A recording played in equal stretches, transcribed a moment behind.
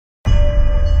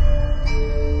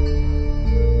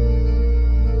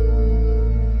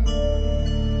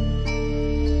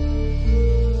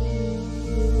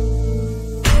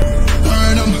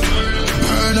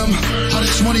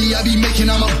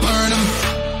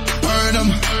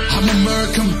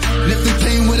murk 'em. And if they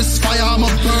playing with this fire, I'ma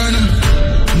burn 'em.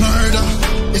 Murder,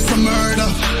 it's a murder.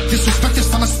 Disrespect,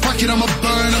 if I'ma spark it, I'ma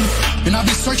burn 'em. And I'll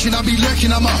be searching, I'll be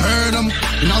lurking, I'ma hurt 'em.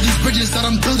 And all these bridges that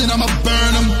I'm building, I'ma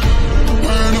burn 'em.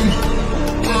 Burn 'em,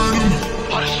 burn 'em.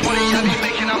 All this money I be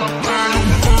making, I'ma burn 'em.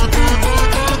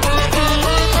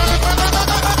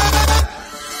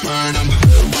 Burn 'em.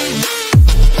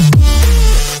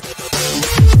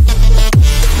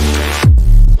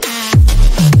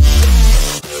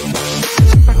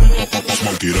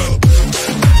 Smoke it up.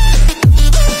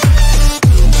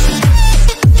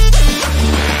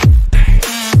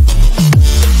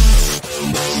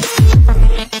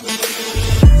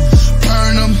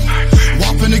 Burn 'em.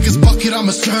 Whop a nigga's bucket,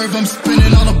 I'ma serve 'em.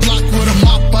 Spinning on a block with a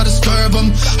mop, I disturb 'em.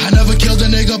 I never killed a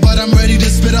nigga, but I'm ready to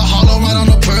spit a hollow right on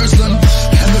a person.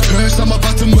 And the curse, I'm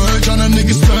about to merge on a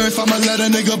nigga's turf. I'ma let a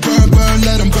nigga burn, burn,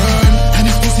 let him burn. And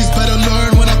these pussies better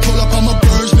learn when I pull up, I'ma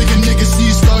burst. Make a nigga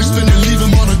see stars spinning, leave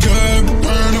him on a curb.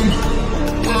 Burn 'em,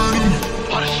 burn 'em.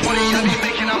 All this money I be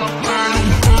making, I'ma burn 'em.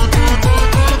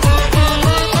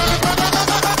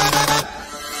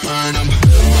 Burn 'em.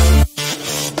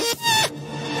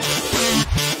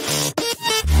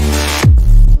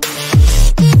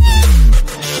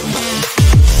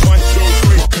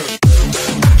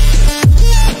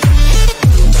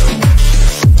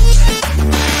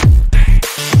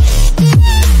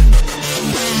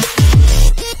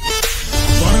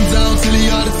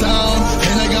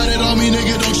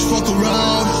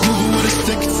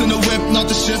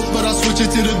 But I'll switch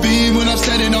it to the beam when I'm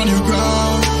standing on your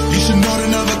ground. You should know to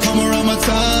never come around my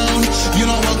town. You're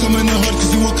not welcome in the hood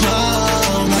cause you a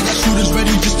clown. I got shooters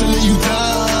ready just to lay you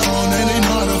down. And they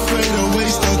not afraid to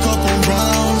waste a couple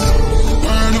rounds.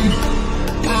 Burn 'em,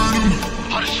 burn 'em.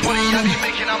 All this money I be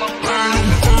making, I'ma burn 'em.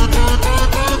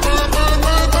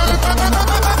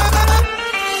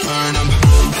 Burn 'em.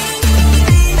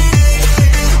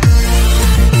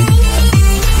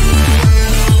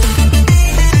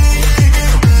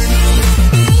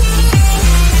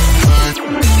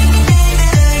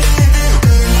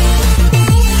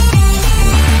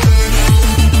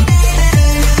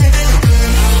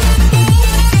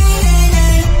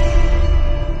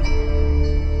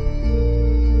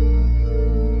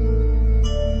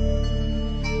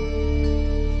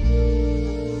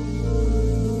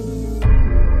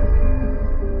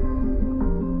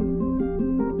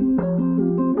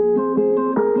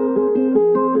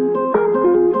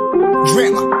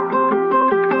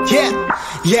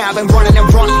 Yeah, I've been running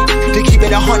and running to keep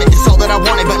it 100, it's all that I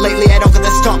wanted. But lately I don't get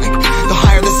the stomach. The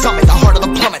higher the summit, the harder the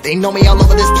plummet. They know me all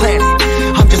over this planet.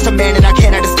 I'm just a man and I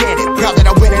can't understand it. Proud that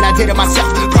I win and I did it myself.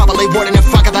 Probably wouldn't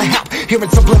if I got the help. Hearing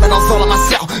subliminals all on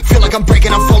myself. Feel like I'm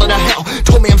breaking, I'm falling to hell.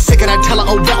 Told me I'm sick and I tell her,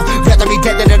 oh well. Rather be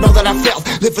dead than to know that I failed.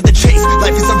 Live for the chase,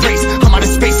 life is a race. I'm out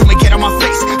of space, so me get on my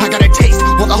face. I got a taste,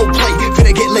 well the whole plate.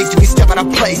 Finna get laced if we step out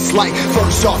of place. Like,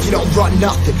 first off, you don't run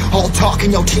nothing. All talk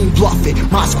and your team bluffing.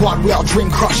 My squad, we all dream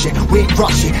crushing. We ain't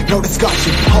rushing, no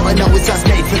discussion. All I know is us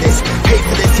made for this. Paid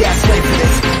for this, yeah, slave for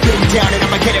this. Been down and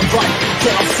I'ma get it right.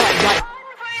 Get on sight like.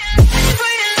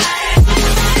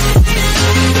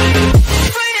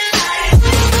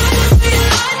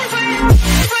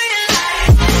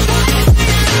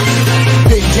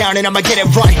 Been down and I'ma get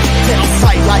it right. Get on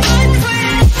sight like.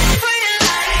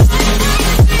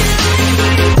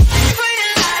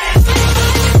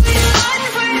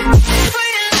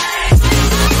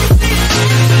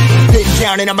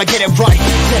 Down and I'ma get it right.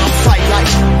 Get on sight like.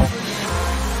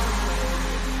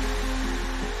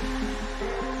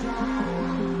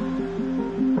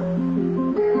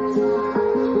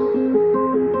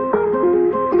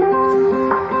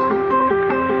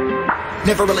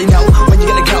 Never really know when you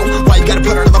gotta go. Why you gotta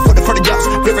put another foot in front of yours?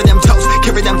 River them toes,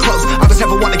 carry them close. I was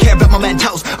never one to care about my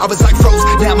mentos. I was like froze,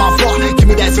 now I'm on floor. Give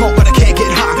me that smoke, but I can't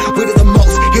get high. We do the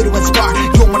most, here to inspire.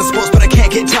 Doing what I'm supposed, but I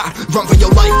can't get tired. Run for your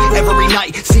life every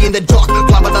night. See in the dark,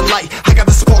 blind by the light. I got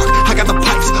the spark, I got the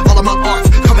pipes. All of my arts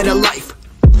coming to life.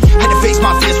 Had to face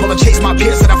my fears while I chased my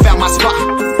peers, and I found my spot.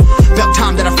 About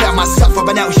time that I found myself. I've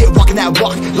been out here walking that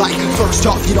walk. Like, first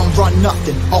off, you don't run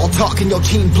nothing. All talking, your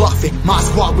team bluffing. My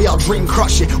squad, we all dream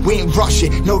crushing. We ain't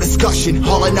rushing, no discussion.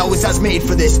 All I know is I was made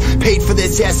for this. Paid for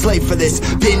this, yeah, slave for this.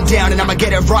 Been down and I'ma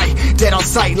get it right. Dead on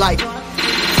sight like.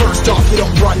 First off, we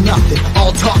don't run nothing.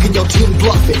 All talking, your team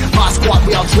bluffing. My squad,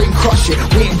 we all dream crushing.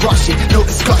 We ain't rushing, no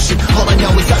discussion. All I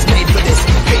know is I was made for this.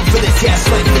 Paid for this, yeah,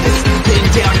 slave for this. Been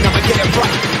down and I'ma get it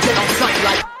right. Dead on sight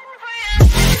like.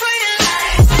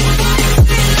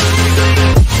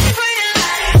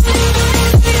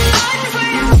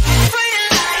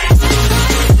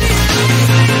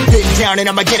 Down and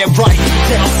I'ma get it right.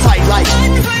 Get on sight like.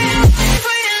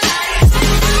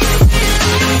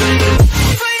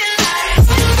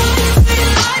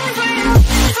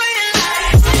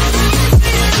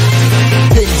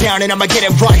 around and I'ma get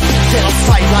it right. Then I'll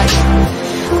fight like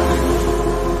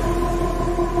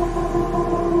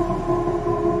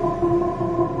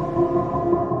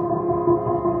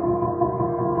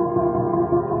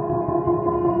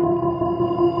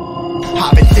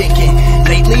I've been thinking,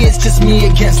 lately it's just me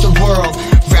against the world.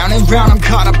 Round and round I'm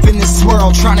caught up in this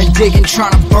swirl, trying to dig and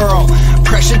trying to burrow.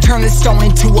 Pressure turned this stone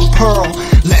into a pearl.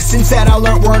 Lessons that I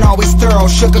learned weren't always thorough,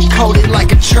 sugar-coated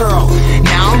like a churl.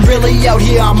 Now I'm really out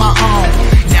here on my own.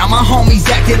 Now my homies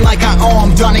acting like I owe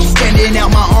 'em, done extending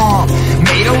out my arm.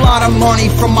 Made a lot of money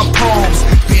from my poems,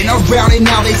 been around and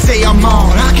now they say I'm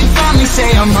on. I can finally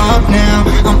say I'm up now,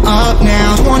 I'm up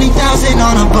now. 20,000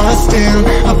 on a bus down,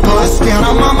 a bus down.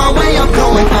 I'm on my way, I'm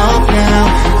going up now,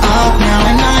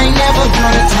 and I ain't never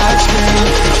gonna touch down,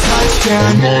 touch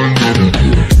down.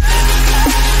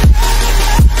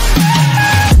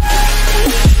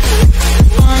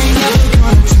 I ain't never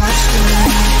gonna touch down.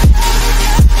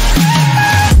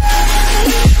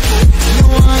 No,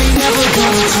 I ain't never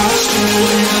gonna touch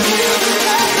down.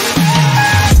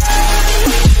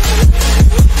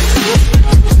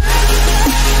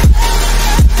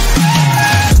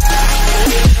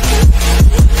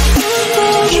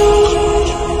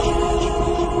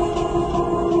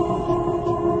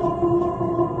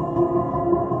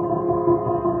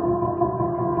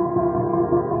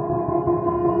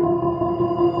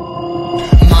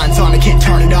 Can't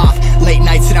turn it off. Late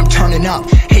nights and I'm turning up.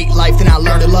 Hate life, then I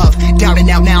learn to love. Down and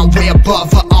out, now I'm way above.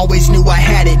 I always knew I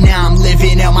had it, now I'm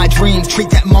living out my dreams.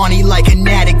 Treat that money like an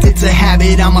addict, it's a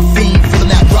habit, I'm a fiend. Feeling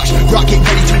that rush, rocket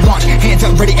ready to launch. Hands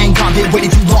up, ready and gone, been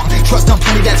waiting too long. Trust on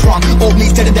plenty, that's wrong. Old me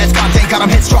said it, that's gone, thank God I'm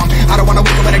headstrong. I don't wanna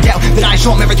wake up and I doubt that I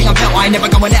show 'em everything I'm about. I ain't never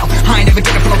going out, I ain't never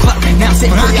getting from no clout. Now I'm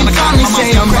sitting fully on the cloud.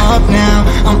 I'm up now,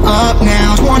 I'm up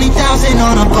now. 20,000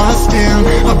 on a bus down,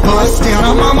 a bus down.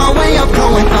 I'm on my way up,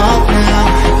 going up now,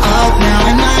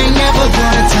 and I ain't never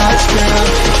gonna touch down,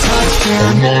 touch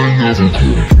down. I ain't never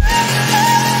gonna.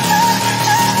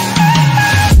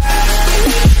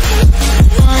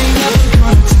 I ain't never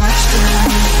gonna touch down.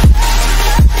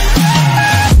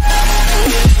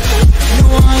 No,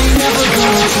 I ain't never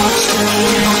gonna touch down.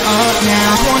 I'm up now,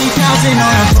 20,000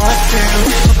 on a bus down,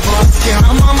 a bus down.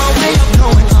 I'm on my way up,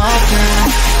 going up now,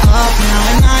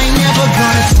 and I ain't never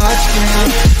gonna touch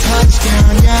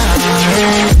down, yeah.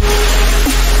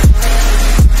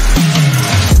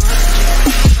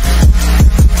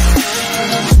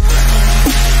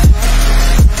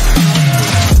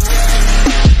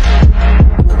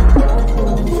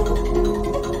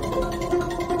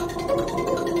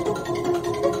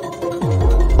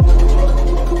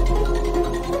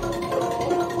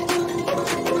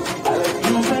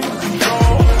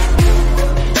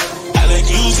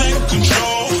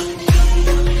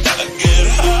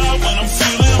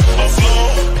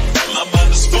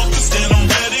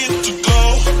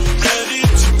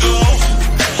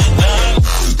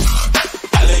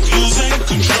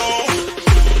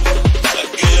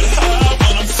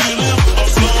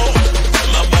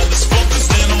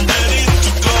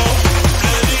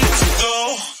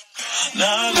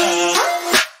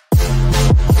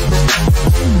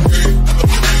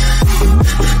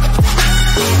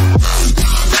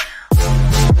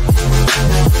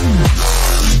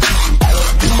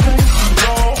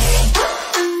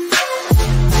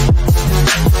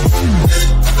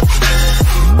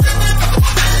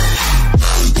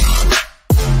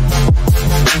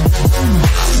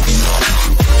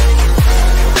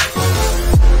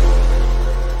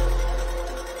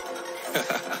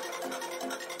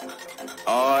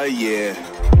 Oh yeah.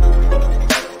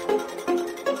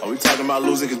 Are we talking about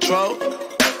losing control?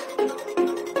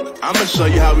 I'ma show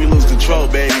you how we lose control,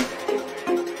 baby.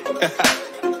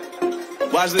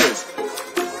 Watch this.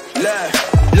 Look,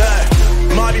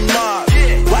 Marty Mark.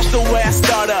 Watch the way I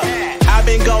start up. I've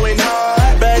been going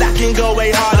hard, but I can go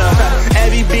way harder.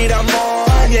 Every beat I'm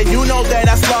on, yeah, you know that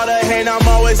I slaughter. And I'm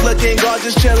always looking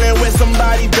gorgeous, chilling with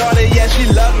somebody's daughter. Yeah, she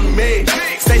loving me.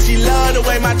 Say she love the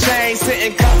way my chain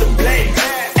sitting contemplate.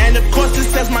 And of course it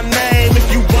says my name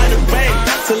if you wanna wait.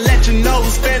 To let you know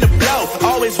who's finna blow.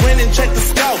 Always winning, check the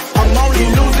scope. I'm only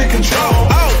losing control.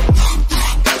 Oh,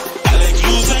 I like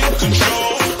losing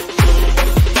control.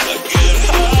 I get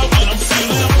high when I'm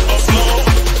feeling a flow.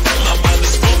 My mind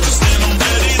is focused and I'm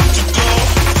ready to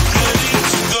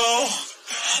go.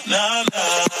 Nah,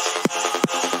 nah.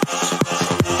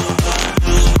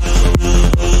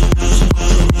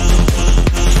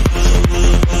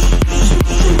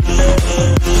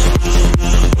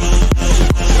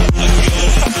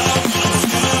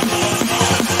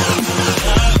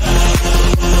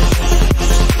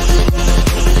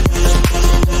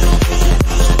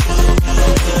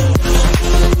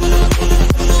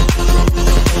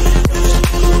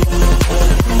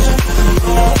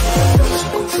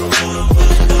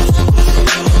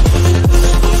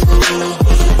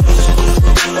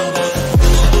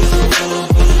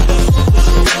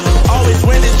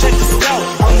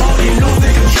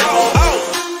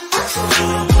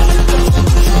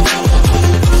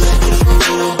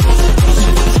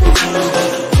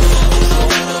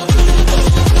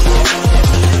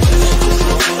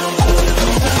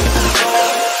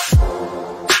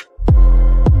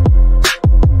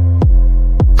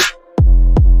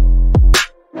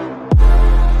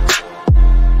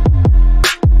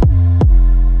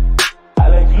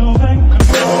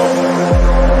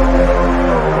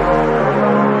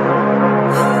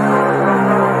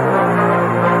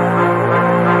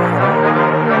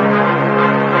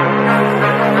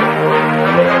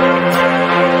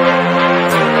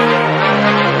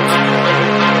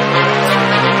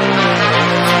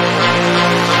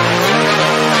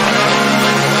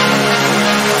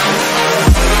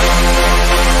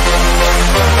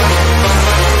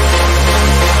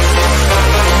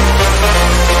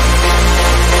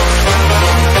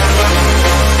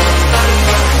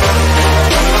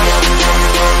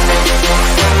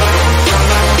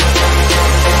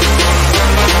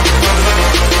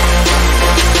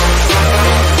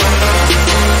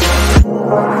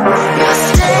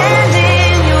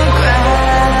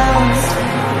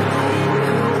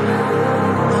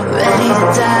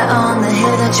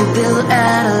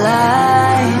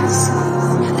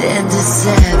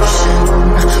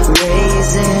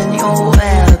 your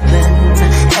weapon.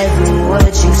 Every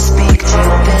word you speak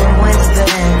dripping with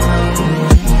venom.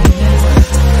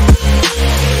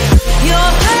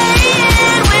 You're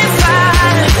playing with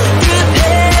fire,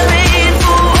 preparing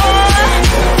for war.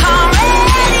 I'm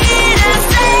ready to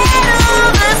settle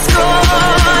the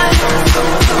score.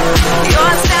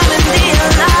 You're sounding the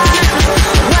alarm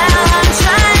while I'm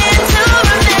trying to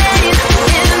remain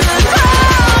in the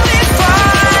calm before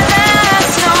the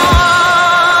storm.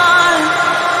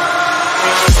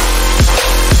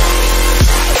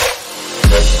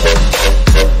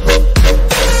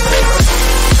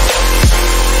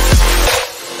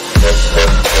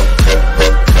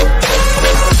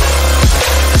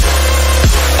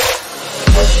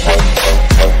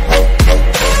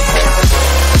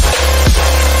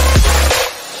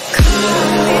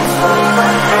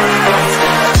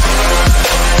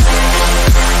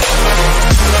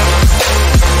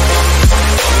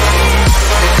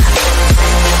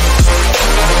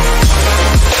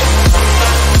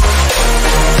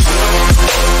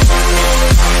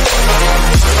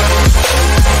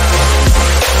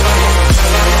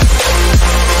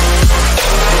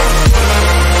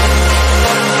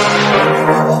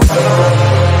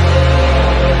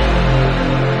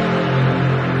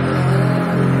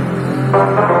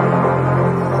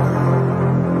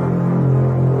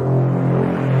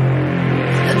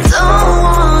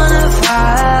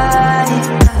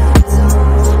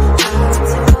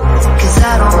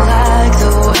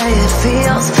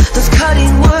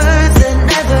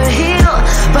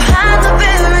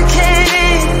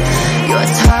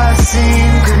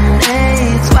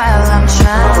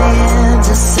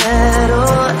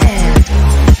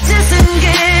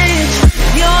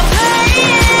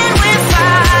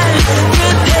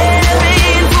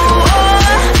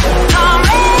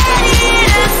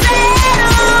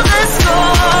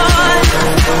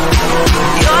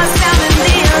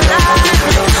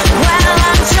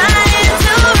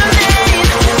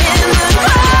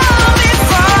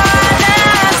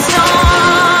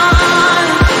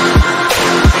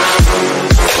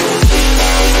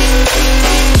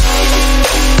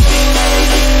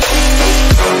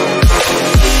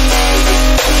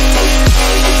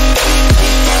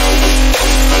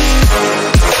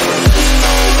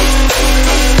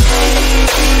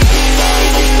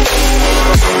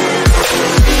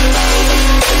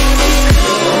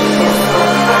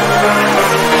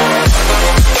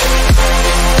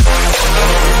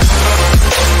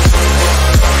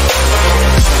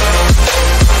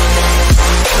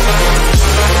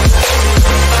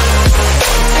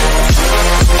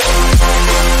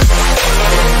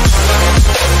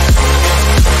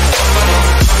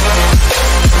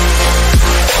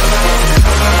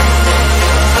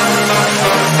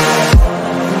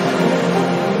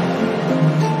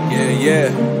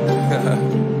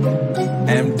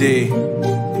 MD,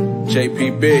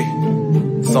 JPB,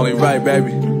 it's only right,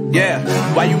 baby. Yeah,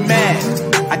 why you mad?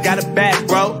 I got a bag,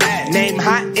 bro. Name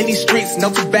hot in these streets, no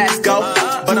Tabasco.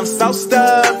 But I'm so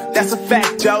stuffed, that's a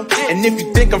fact, yo. And if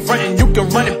you think I'm frontin', you can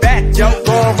run it back, yo.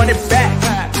 Go on, run it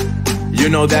back. You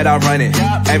know that I run it.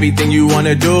 Everything you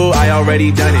wanna do, I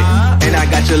already done it. And I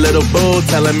got your little boo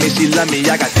telling me she love me.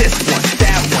 I got this one,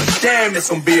 that one. Damn, it's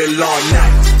gonna be a long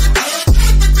night.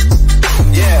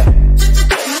 Yeah.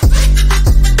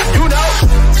 You know.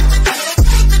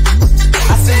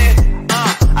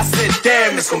 I said,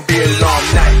 damn, it's gonna be a long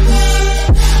night.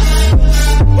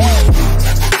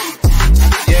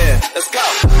 Yeah, let's go.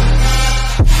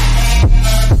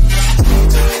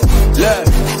 Look.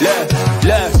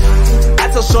 I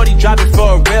told shorty drop it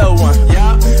for a real one.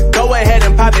 Yeah. Go ahead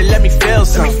and pop it, let me feel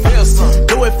some.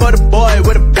 Do it for the boy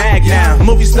with a bag now.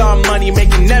 Movie star money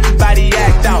making everybody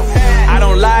act out. I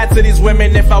don't lie to these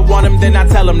women, if I want them then I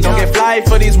tell them. Don't get fly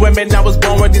for these women, I was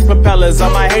born with these propellers. All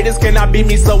my haters cannot beat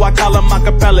me, so I call them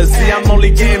acapellas. See, I'm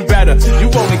only getting better, you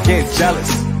only get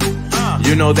jealous.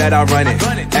 You know that I run it.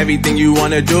 Everything you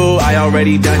wanna do, I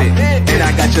already done it. And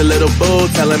I got your little boo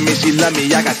telling me she love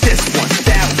me. I got this one,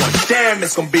 that one. Damn,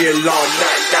 it's gonna be a long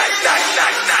night.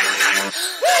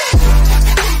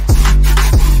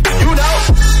 You know,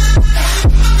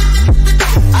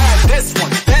 I got this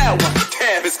one, that one.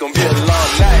 Damn, it's gonna be a long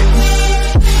night.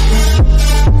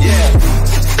 Yeah.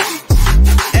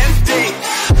 MD,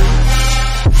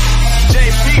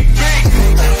 JPB.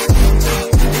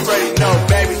 You already know,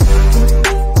 baby.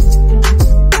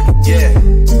 Yeah,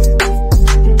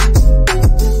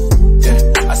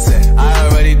 I said, I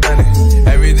already done it.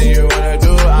 Everything you wanna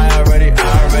do, I already.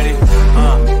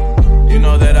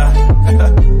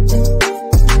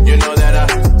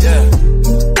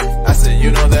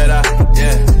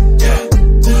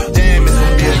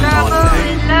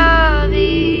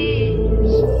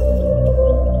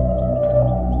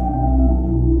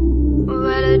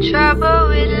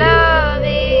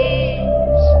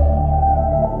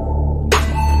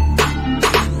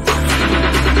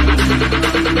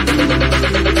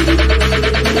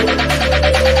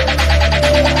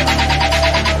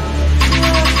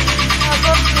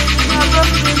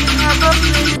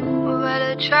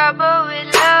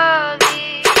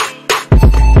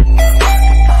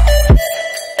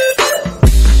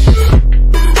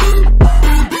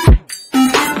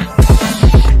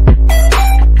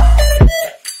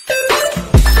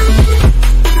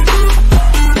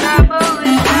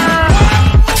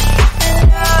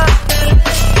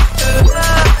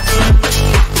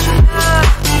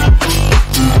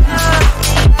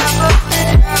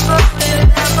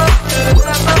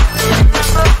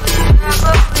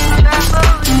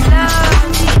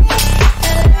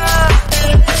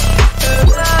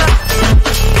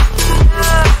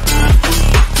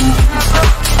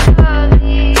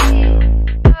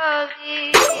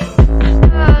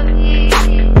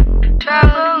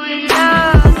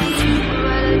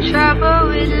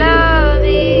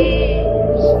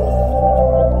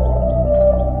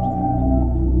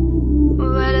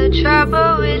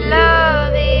 trouble with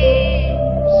love is.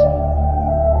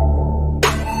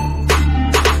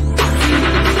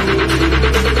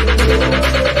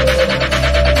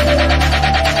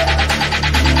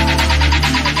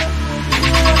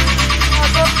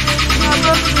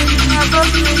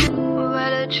 What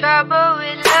the trouble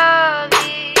with love is.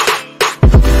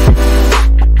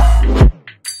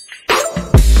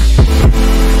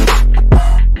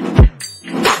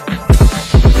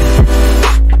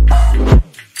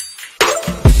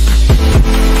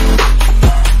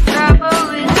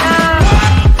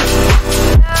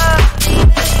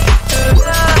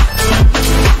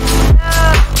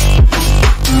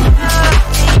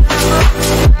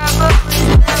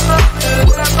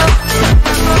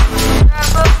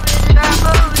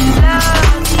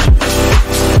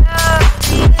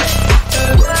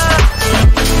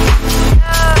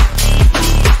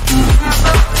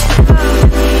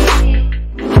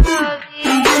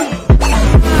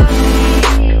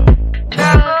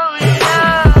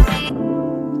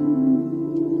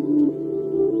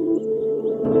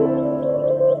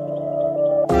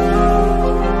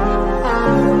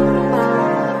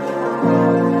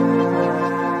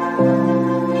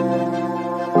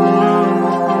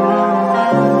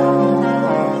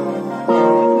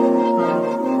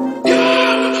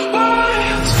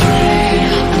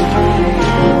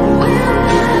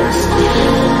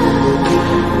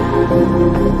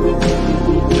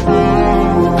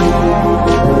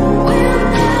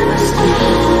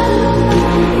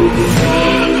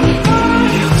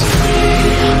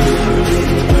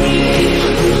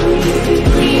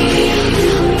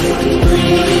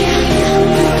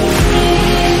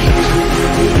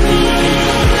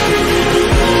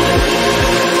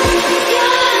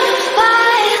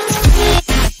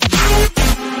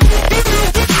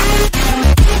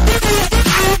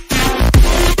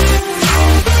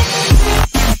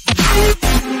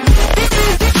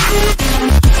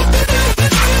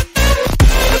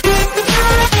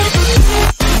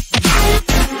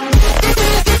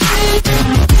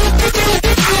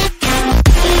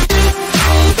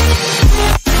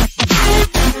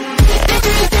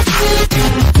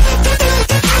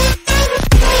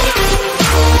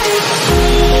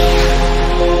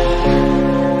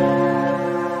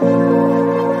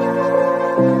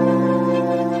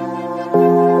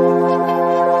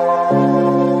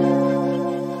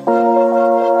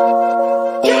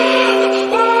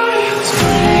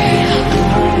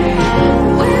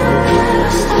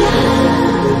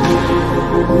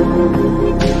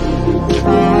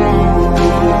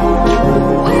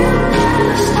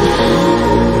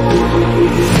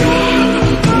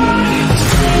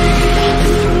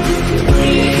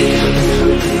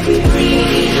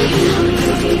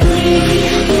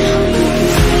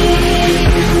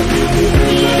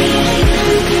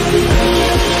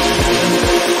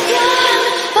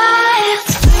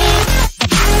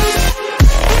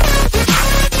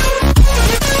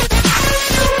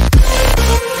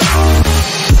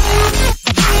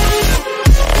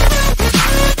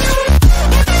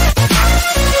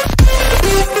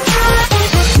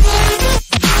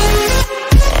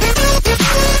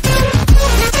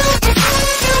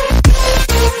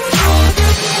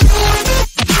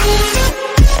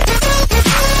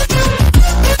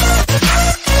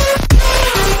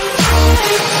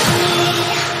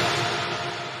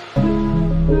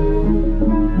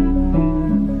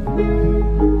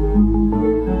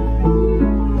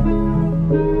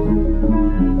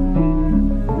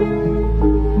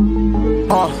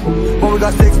 When we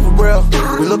got sticks for real,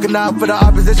 we looking out for the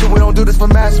opposition. We don't do this for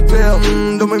mass appeal.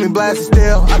 Don't make me blast it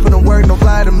still. I put in work, no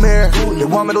Vladimir. They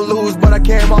want me to lose, but I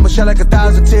can't. Mama shed like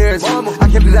 1,000 tears. I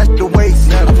can't do that shit to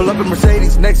waste. I pull up in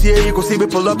Mercedes. Next year you gon' see me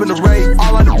pull up in the race.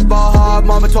 All I do is ball hard.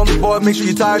 Mama told me, boy, make sure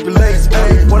you tie up your lace.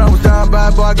 Hey, when I was down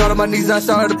bad, boy, I got on my knees and I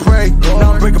started to pray.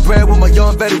 Now I'm breaking bread with my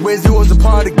young vet Wiz, who was a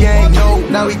part of the gang. No,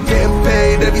 now he getting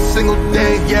paid every single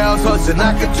day. Yeah, I was hustling.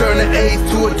 I could turn an 8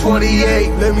 to a 28.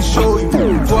 Let me show you.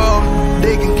 12,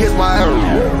 they can kiss my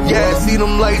ass. Yeah, see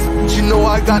them lights, but you know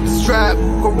I got the strap.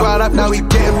 Go right up, now he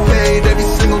getting paid every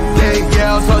single day.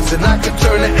 Yeah, I was hustling. I could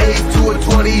turn an 8 to a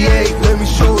 28. Let me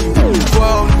show you.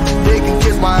 12, they can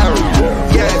kiss my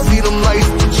ass. Yeah, see them lights,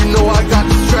 but you know I got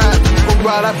the strap. Go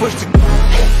right, I push the.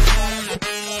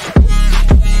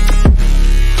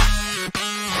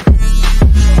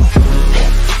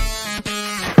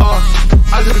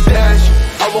 I do the dash,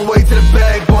 I won't wait to the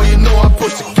bag, boy, you know I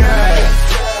push the gas.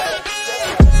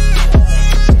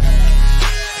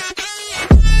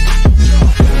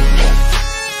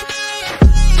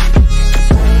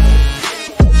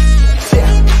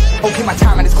 Yeah, okay, my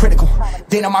timing is critical.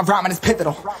 They know my rhyming is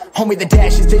pivotal. Homie, the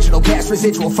dash is digital, gas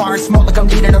residual. Fire and smoke like I'm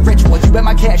leading a ritual. You bet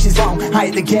my cash is on, I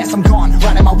hit the gas, I'm gone.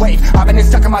 Riding my wave, I've been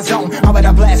stuck in my zone. I bet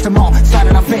I blast them all,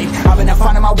 sliding on faith. I've been out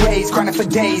finding my ways, grinding for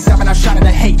days. I've been out shining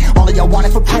the hate, all of y'all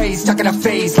wanted for praise. Stuck in a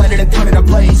phase, let it and turn it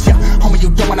ablaze. Yeah, homie, you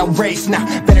don't wanna race, nah,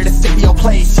 better to stick to your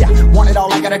place. Yeah, want it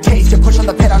all, I gotta taste. You push on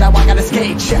the pedal, now I gotta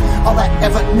skate. Yeah, all I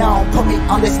ever known, put me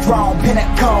on this throne.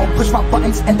 Pinnacle, push my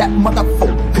buttons and that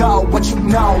motherfucker go. What you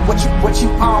know, what you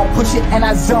own. Push it and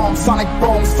I zone, sonic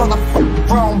booms from the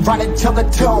room. Running till the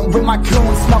tomb with my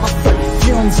goons. Smell the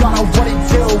fumes, y'all know what it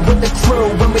do with the crew.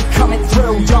 When we coming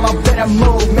through, y'all better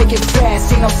move. Make it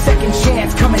fast, ain't no second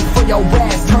chance. Coming for your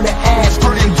ass, turn to ash.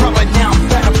 Burning rubber, now I'm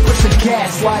better push the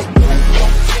gas like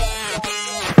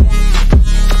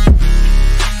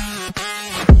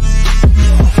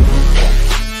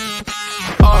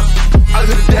I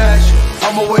do the dash,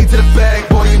 on my way to the bag,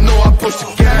 boy, you know I push the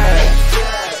gas.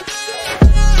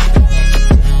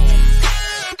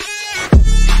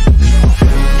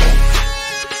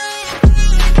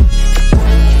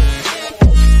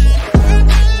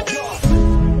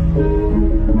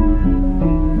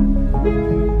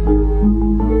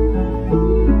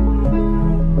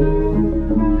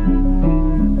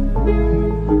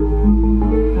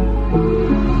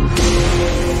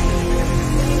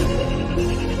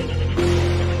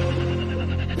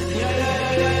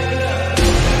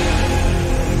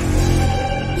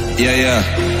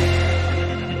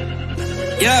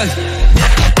 Yeah,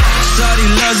 shawty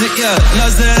loves it, yeah,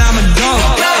 loves that I'm a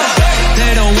dog.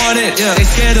 They don't want it, yeah, they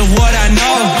scared of what I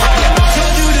know.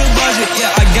 Told you the budget,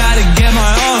 yeah, I gotta get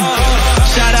my own.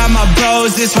 Shout out my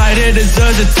bros, this right here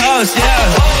deserves a toast, yeah.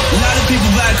 A lot of people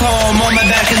back home on my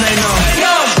back and they know.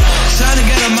 Trying to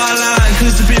get on my line,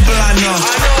 cause the people I know.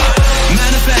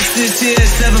 Manifest this year,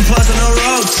 7+ on the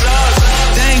roads.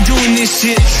 They ain't doing this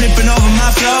shit, tripping over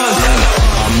my flows, yeah.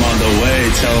 I'm on the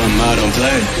way, tell them I don't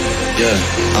play. Yeah,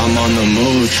 I'm on the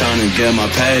move, trying to get my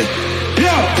pay.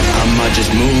 I might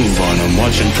just move on them,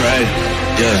 watch and pray.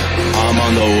 Yeah, I'm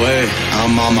on the way,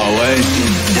 I'm on my way.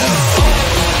 Yeah.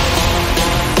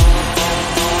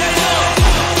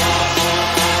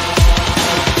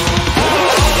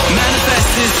 Manifest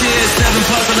this year,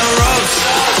 7+ on the roads.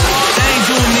 They ain't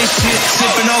doing this shit,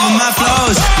 tripping over my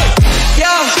flows.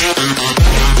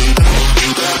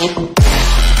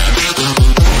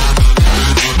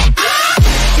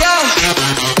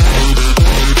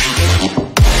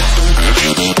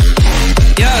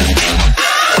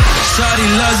 Shawty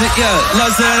loves it, yeah,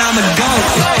 loves that I'm a goat.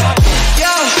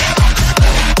 Yeah.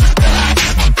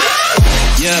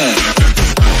 Yeah.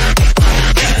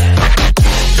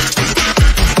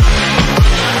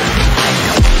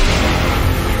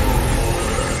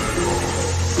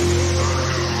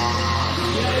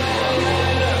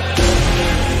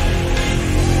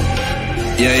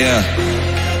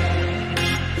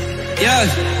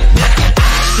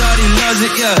 Shawty loves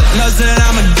it, yeah, loves that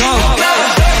I'm a goat.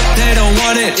 They don't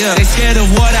want it, yeah, they scared of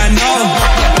what I know.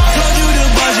 Told you the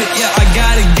budget, yeah, I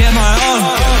gotta get my own.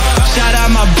 Shout out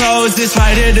my bros, this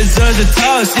right here deserves a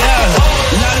toast, yeah.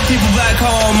 A lot of people back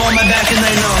home on my back and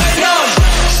they know.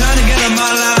 Trying to get on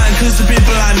my line, cause the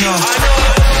people I know.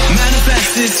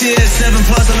 Manifest this year, 7+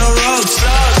 on the roads.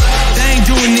 They ain't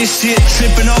doing this shit,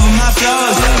 tripping over my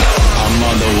flows, yeah. I'm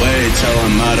on the way, tell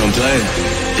them I don't play.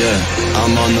 Yeah,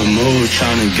 I'm on the move,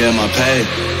 trying to get my pay.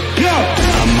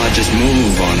 I might just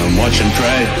move on them, watch and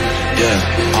pray. Yeah,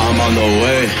 I'm on the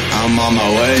way, I'm on my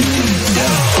way.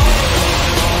 Yeah.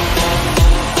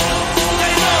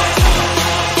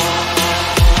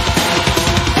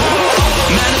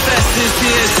 Manifest this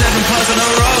year, 7+ on the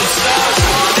roads.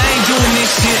 They ain't doing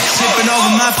this shit, tripping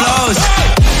over my flows.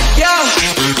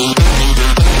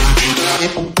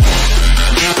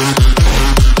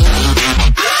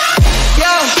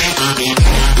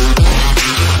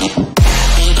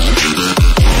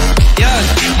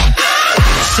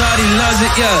 Shawty loves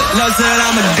it, yeah, loves that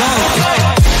I'm a goat.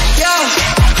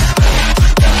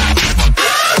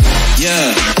 Yeah.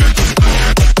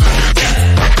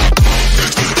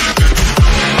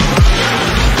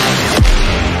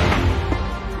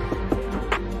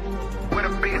 When the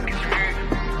bass gets smooth,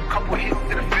 couple hits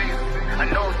to the face. I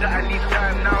know that I need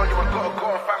time now, you I gotta go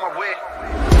and find my way.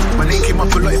 My name came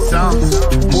up a lot of sounds,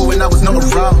 more when I was not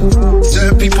around.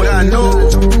 Certain people that I know,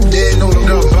 they ain't know what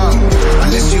they're about.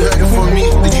 Unless you heard it from me,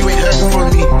 then you ain't heard it from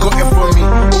me. Got it from me,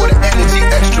 all the energy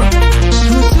extra.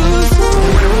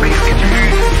 When the bass gets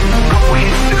smooth, couple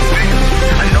hits to the face.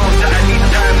 I know that I need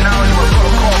time now, you I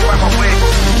gotta go and find my way.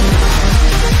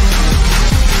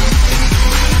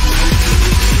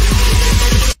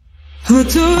 I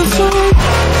do it for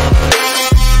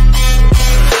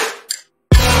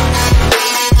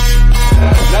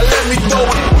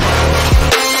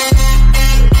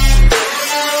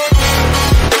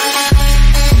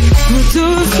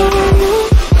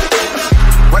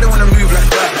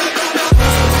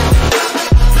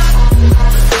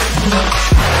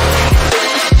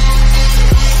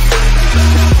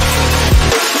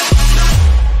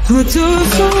it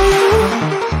for you.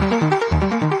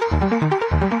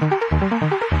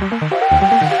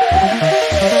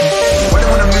 Why you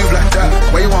wanna move like that?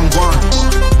 Why you want one?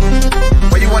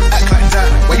 Why you want act like that?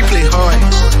 Why you play hard?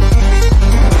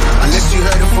 Unless you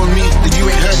heard it from me, then you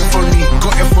ain't heard it from me.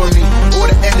 Got it from me, all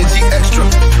the energy extra.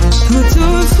 I'll do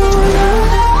it for you.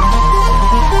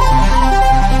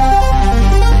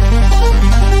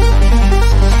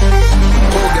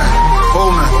 Old guy,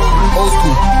 old man, old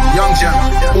school, young jam,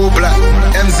 all black,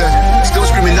 MZ, still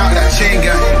screaming out that chain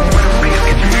gang.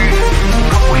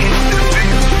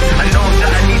 I know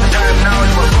that I need time now,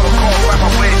 so I've got to call by my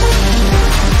way.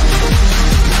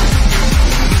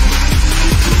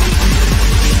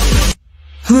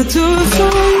 I'll do it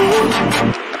for you.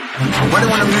 Why they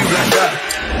wanna move like that?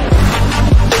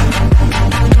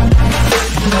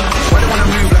 Why they wanna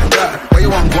move like that? Why you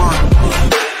want one?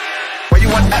 Why you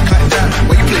want act like that?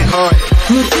 Why you play hard?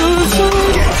 I'll do it for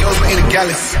you. Yeah, girls but ain't a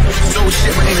gallus. So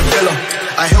shit but ain't a killer.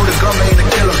 I held a gun but ain't a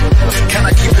killer. Can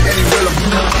I keep it any realer?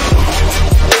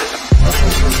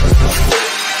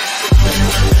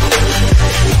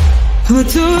 I'll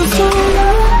do it for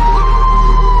you.